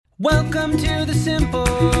Welcome to the Simple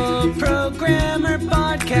Programmer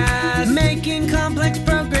Podcast, making complex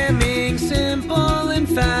programming simple and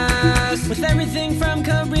fast, with everything from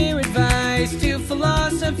career advice to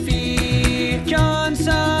philosophy. John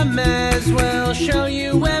Summers will show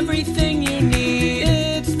you everything you need.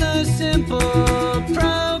 It's the Simple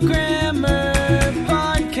Programmer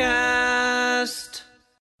Podcast.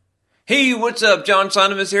 Hey, what's up? John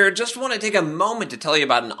Sonnemus here. Just want to take a moment to tell you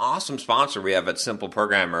about an awesome sponsor we have at Simple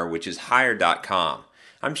Programmer, which is Hired.com.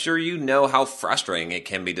 I'm sure you know how frustrating it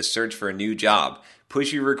can be to search for a new job.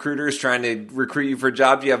 Pushy recruiters trying to recruit you for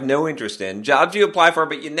jobs you have no interest in, jobs you apply for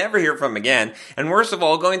but you never hear from again, and worst of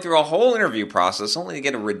all, going through a whole interview process only to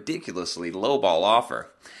get a ridiculously lowball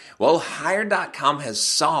offer. Well, Hired.com has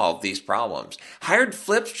solved these problems. Hired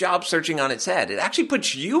flips job searching on its head. It actually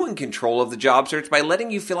puts you in control of the job search by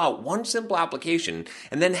letting you fill out one simple application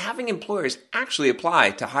and then having employers actually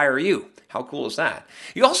apply to hire you. How cool is that?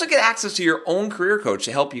 You also get access to your own career coach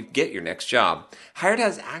to help you get your next job. Hired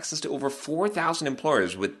has access to over 4,000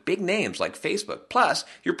 employers with big names like Facebook. Plus,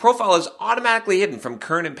 your profile is automatically hidden from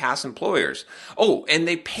current and past employers. Oh, and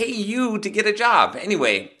they pay you to get a job.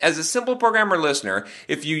 Anyway, as a Simple Programmer listener,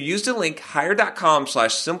 if you use the link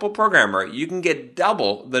hired.com/simpleprogrammer, you can get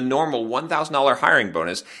double the normal $1,000 hiring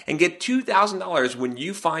bonus and get $2,000 when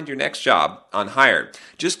you find your next job on Hired.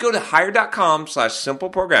 Just go to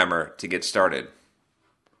hired.com/simpleprogrammer to get started.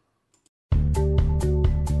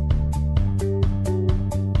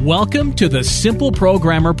 Welcome to the Simple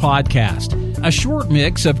Programmer Podcast, a short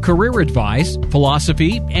mix of career advice,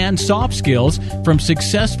 philosophy, and soft skills from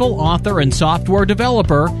successful author and software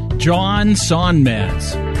developer John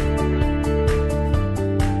Sonmez.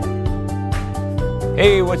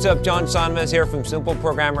 Hey, what's up? John Sonmez here from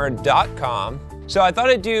simpleprogrammer.com. So I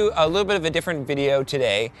thought I'd do a little bit of a different video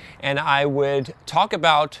today, and I would talk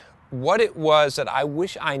about what it was that I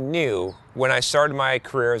wish I knew when I started my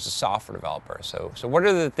career as a software developer. So what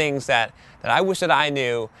are the things that I wish that I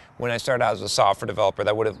knew when I started out as a software developer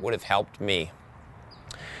that would have helped me?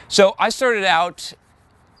 So I started out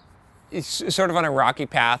sort of on a rocky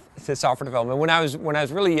path to software development. When I was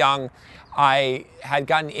really young, I had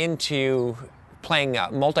gotten into playing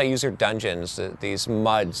multi-user dungeons, these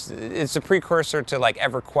MUDs. It's a precursor to like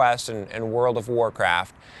EverQuest and World of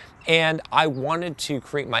Warcraft. And I wanted to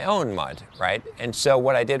create my own MUD, right? And so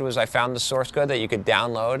what I did was I found the source code that you could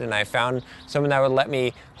download, and I found someone that would let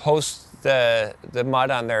me host the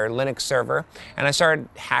MUD on their Linux server, and I started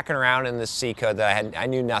hacking around in the C code that I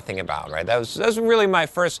knew nothing about, right? That was really my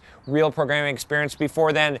first real programming experience.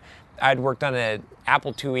 Before then, I'd worked on an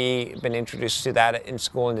Apple IIe, been introduced to that in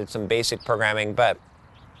school and did some basic programming, but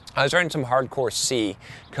I was writing some hardcore C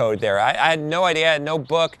code there. I had no idea, I had no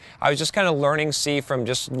book. I was just kind of learning C from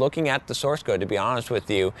just looking at the source code, to be honest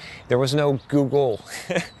with you. There was no Google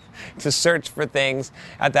to search for things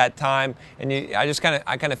at that time, and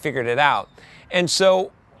I kind of figured it out. And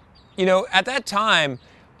so, at that time,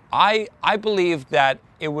 I believed that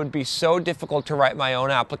it would be so difficult to write my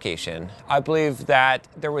own application. I believed that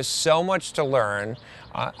there was so much to learn.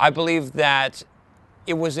 I believed that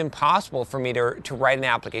it was impossible for me to write an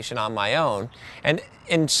application on my own. And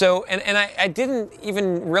I didn't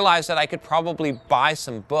even realize that I could probably buy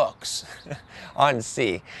some books on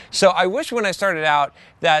C. So I wish when I started out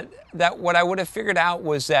that what I would have figured out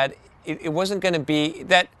was that it wasn't going to be,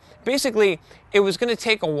 that basically it was going to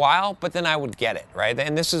take a while, but then I would get it, right?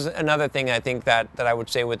 And this is another thing I think that I would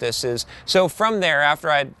say with this is, so from there, after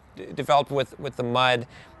I developed with the MUD,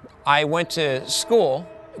 I went to school,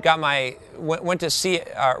 went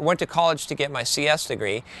to college to get my CS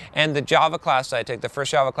degree, and the Java class that I took, the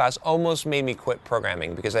first Java class, almost made me quit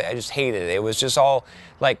programming because I just hated it. It was just all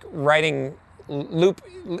like writing loop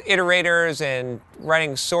iterators and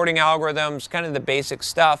writing sorting algorithms, kind of the basic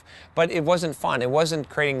stuff, but it wasn't fun. It wasn't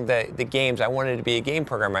creating the games. I wanted to be a game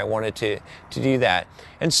programmer. I wanted to do that.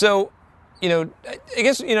 And so, I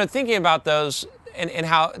guess, thinking about those and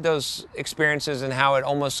how those experiences and how it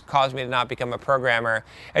almost caused me to not become a programmer,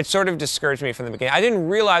 it sort of discouraged me from the beginning. I didn't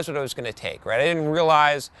realize what it was going to take, right? I didn't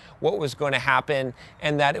realize what was going to happen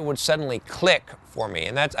and that it would suddenly click for me.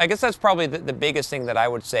 And I guess that's probably the biggest thing that I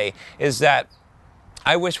would say is that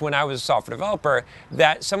I wish when I was a software developer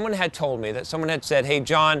that someone had told me, that someone had said, hey,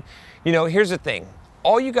 John, here's the thing.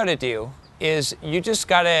 All you got to do is you just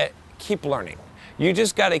got to keep learning. You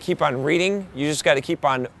just got to keep on reading. You just got to keep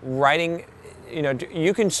on writing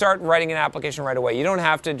you can start writing an application right away. You don't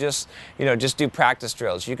have to just do practice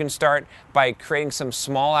drills. You can start by creating some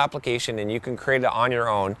small application, and you can create it on your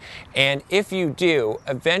own. And if you do,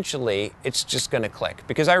 eventually it's just going to click.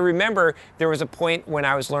 Because I remember there was a point when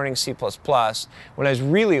I was learning C++, when I was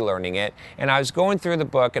really learning it, and I was going through the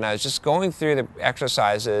book, and I was just going through the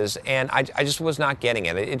exercises, and I just was not getting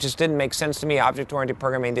it. It just didn't make sense to me. Object-oriented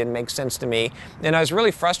programming didn't make sense to me, and I was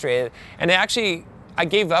really frustrated. And I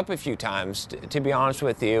gave up a few times, to be honest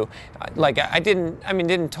with you. Like I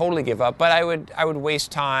didn't totally give up, but I would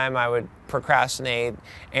waste time, I would procrastinate,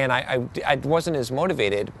 and I wasn't as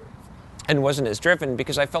motivated and wasn't as driven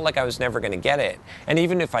because I felt like I was never going to get it. And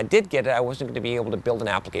even if I did get it, I wasn't going to be able to build an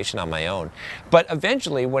application on my own. But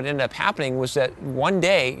eventually what ended up happening was that one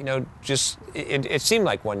day, it seemed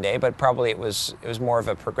like one day, but probably it was more of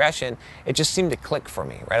a progression. It just seemed to click for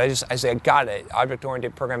me, right? I said, I got it.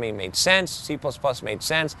 Object-oriented programming made sense. C++ made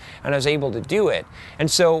sense. And I was able to do it.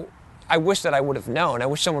 And so I wish that I would have known. I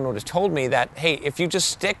wish someone would have told me that, hey, if you just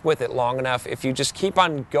stick with it long enough, if you just keep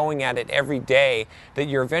on going at it every day, that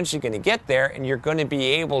you're eventually going to get there and you're going to be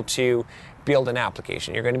able to build an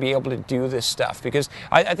application. You're going to be able to do this stuff. Because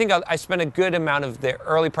I think I spent a good amount of the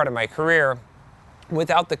early part of my career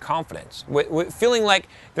without the confidence, feeling like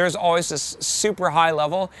there's always this super high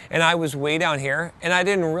level and I was way down here, and I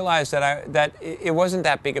didn't realize that it wasn't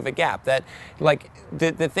that big of a gap, that like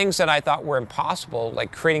the things that I thought were impossible,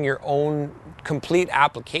 like creating your own complete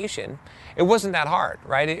application, it wasn't that hard,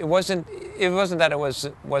 right? It wasn't that it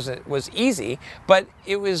was easy, but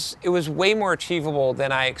it was way more achievable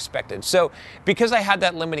than I expected. So because I had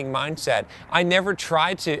that limiting mindset, I never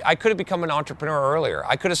tried to. I could have become an entrepreneur earlier.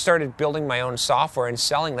 I could have started building my own software and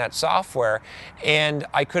selling that software, and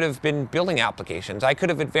I could have been building applications. I could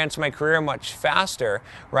have advanced my career much faster,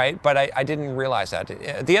 right? But I didn't realize that.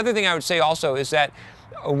 The other thing I would say also is that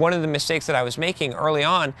one of the mistakes that I was making early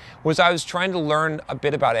on was I was trying to learn a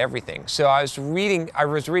bit about everything. So I was reading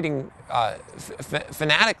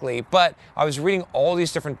fanatically, but I was reading all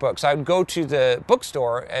these different books. I would go to the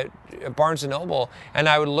bookstore at Barnes & Noble, and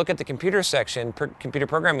I would look at the computer section, computer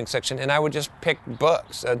programming section, and I would just pick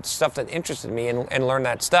books, stuff that interested me, and learn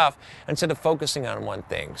that stuff instead of focusing on one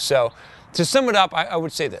thing. So to sum it up, I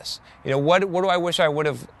would say this. What do I wish I would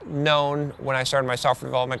have known when I started my software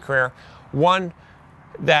development career? One,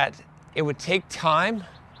 that it would take time,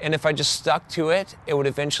 and if I just stuck to it, it would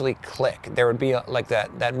eventually click. There would be like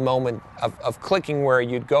that moment of clicking where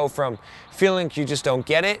you'd go from feeling you just don't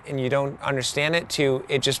get it and you don't understand it to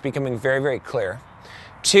it just becoming very, very clear.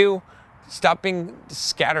 Two, stop being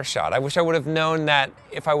scattershot. I wish I would have known that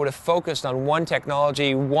if I would have focused on one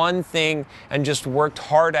technology, one thing, and just worked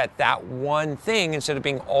hard at that one thing instead of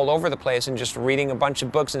being all over the place and just reading a bunch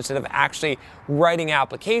of books instead of actually writing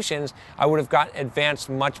applications, I would have got advanced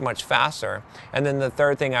much, much faster. And then the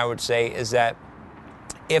third thing I would say is that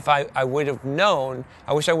if I would have known,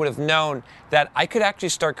 I wish I would have known that I could actually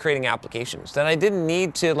start creating applications, that I didn't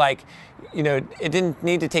need to it didn't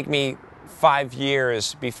need to take me 5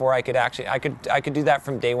 years before I could do that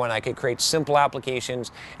from day one. I could create simple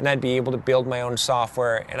applications, and I'd be able to build my own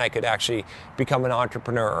software, and I could actually become an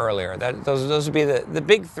entrepreneur earlier. Those would be the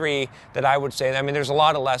big three that I would say. I mean, there's a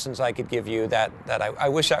lot of lessons I could give you that I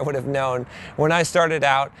wish I would have known when I started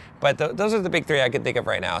out, but those are the big three I can think of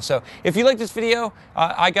right now. So if you like this video,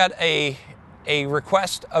 I got a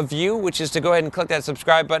request of you, which is to go ahead and click that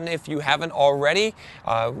subscribe button if you haven't already.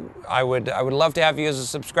 I would love to have you as a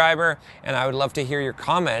subscriber, and I would love to hear your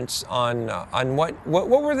comments on what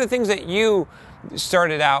were the things that you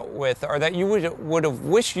started out with, or that you would have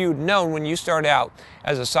wished you'd known when you started out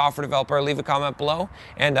as a software developer. Leave a comment below.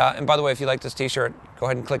 And by the way, if you like this T-shirt, go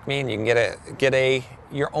ahead and click me, and you can get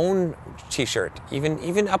your own T-shirt,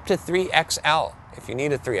 even up to 3XL if you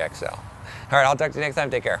need a 3XL. All right, I'll talk to you next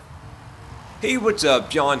time. Take care. Hey, what's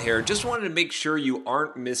up? John here. Just wanted to make sure you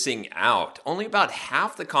aren't missing out. Only about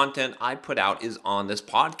half the content I put out is on this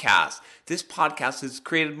podcast. This podcast is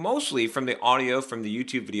created mostly from the audio from the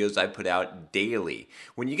YouTube videos I put out daily.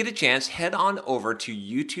 When you get a chance, head on over to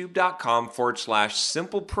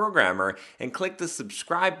youtube.com/simpleprogrammer and click the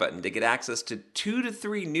subscribe button to get access to 2 to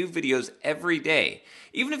 3 new videos every day.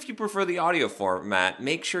 Even if you prefer the audio format,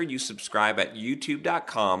 make sure you subscribe at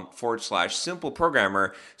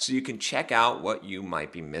youtube.com/simpleprogrammer so you can check out what you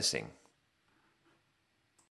might be missing.